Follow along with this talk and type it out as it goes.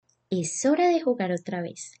Es hora de jugar otra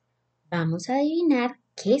vez. Vamos a adivinar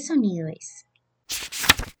qué sonido es.